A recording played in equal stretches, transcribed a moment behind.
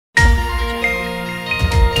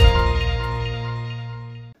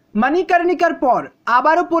মণিকর্ণিকার পর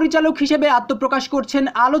আবারও পরিচালক হিসেবে আত্মপ্রকাশ করছেন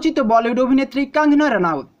আলোচিত বলিউড অভিনেত্রী কঙ্গনা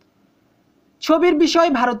রানাউত। ছবির বিষয়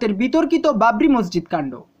ভারতের বিতর্কিত বাবরি মসজিদ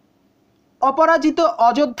কাণ্ড। অপরাজিত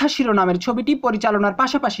অযোধ্যা শিরোনামের ছবিটি পরিচালনার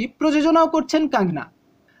পাশাপাশি প্রযোজনাও করছেন কঙ্গনা।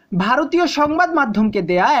 ভারতীয় সংবাদ মাধ্যমকে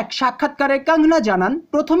দেয়া এক সাক্ষাৎকারে কঙ্গনা জানান,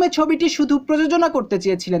 প্রথমে ছবিটি শুধু প্রযোজনা করতে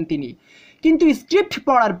চেয়েছিলেন তিনি, কিন্তু স্ক্রিপ্ট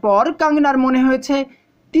পড়ার পর কঙ্গনার মনে হয়েছে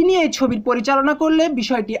তিনি এই ছবির পরিচালনা করলে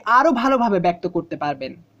বিষয়টি আরও ভালোভাবে ব্যক্ত করতে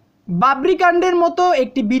পারবেন। বাবরি কাণ্ডের মতো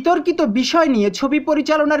একটি বিতর্কিত বিষয় নিয়ে ছবি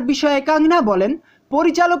পরিচালনার বিষয়ে কঙ্গনা বলেন,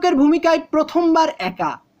 পরিচালকের ভূমিকায় প্রথমবার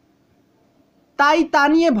একা, তাই তা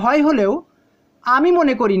নিয়ে ভয় হলেও আমি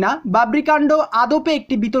মনে করি না বাবরি কাণ্ড আদপে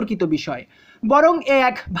একটি বিতর্কিত বিষয়, বরং এ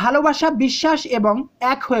এক ভালোবাসা, বিশ্বাস এবং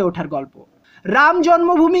এক হয়ে ওঠার গল্প। রাম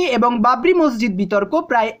জন্মভূমি এবং বাবরি মসজিদ বিতর্ক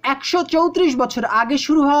প্রায় 134 বছর আগে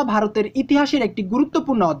শুরু হওয়া ভারতের ইতিহাসের একটি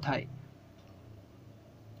গুরুত্বপূর্ণ অধ্যায়।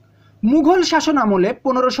 মুঘল শাসন আমলে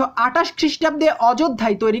 1528 খ্রিস্টাব্দে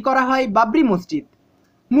অযোধ্যায় তৈরি করা হয় বাবরি মসজিদ।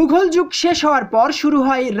 মুঘল যুগ শেষ হওয়ার পর শুরু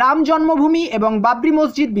হয় রাম জন্মভূমি এবং বাবরি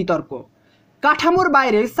মসজিদ বিতর্ক। কাঠামোর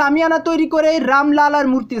বাইরে সামিয়ানা তৈরি করে রামলালার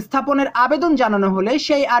মূর্তি স্থাপনের আবেদন জানানো হলে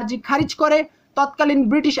সেই আর্জি খারিজ করে তৎকালীন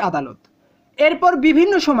ব্রিটিশ আদালত। এরপর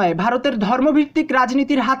বিভিন্ন সময়ে ভারতের ধর্মভিত্তিক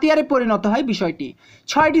রাজনীতির হাতিয়ারে পরিণত হয় বিষয়টি।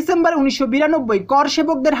 6 ডিসেম্বর 1992 কর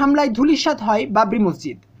সেবকদের হামলায় ধূলিসাৎ হয় বাবরি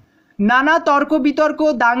মসজিদ। নানা তর্ক বিতর্ক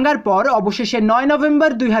দাঙ্গার পর অবশেষে 9 নভেম্বর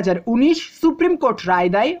 2019 সুপ্রিম কোর্ট রায়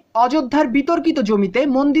দেয় অযোধ্যার বিতর্কিত জমিতে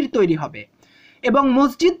মন্দির তৈরি হবে এবং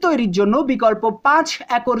মসজিদ তৈরির জন্য বিকল্প 5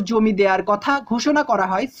 একর জমি দেওয়ার কথা ঘোষণা করা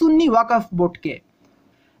হয় সুন্নি ওয়াকফ বোর্ডকে।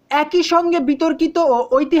 একই সঙ্গে বিতর্কিত ও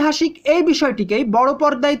ঐতিহাসিক এই বিষয়টিকেই বড়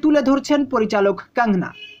পর্দায় তুলে ধরছেন পরিচালক কঙ্গনা।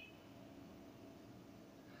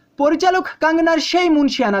 পরিচালক কঙ্গনার সেই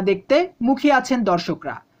মুন্সিয়ানা দেখতে মুখিয়ে আছেন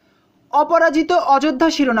দর্শকরা। অপরাজিত অযোধ্যা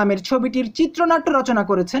শিরোনামের ছবিটির চিত্রনাট্য রচনা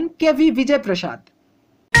করেছেন কেভি বিজয় প্রসাদ।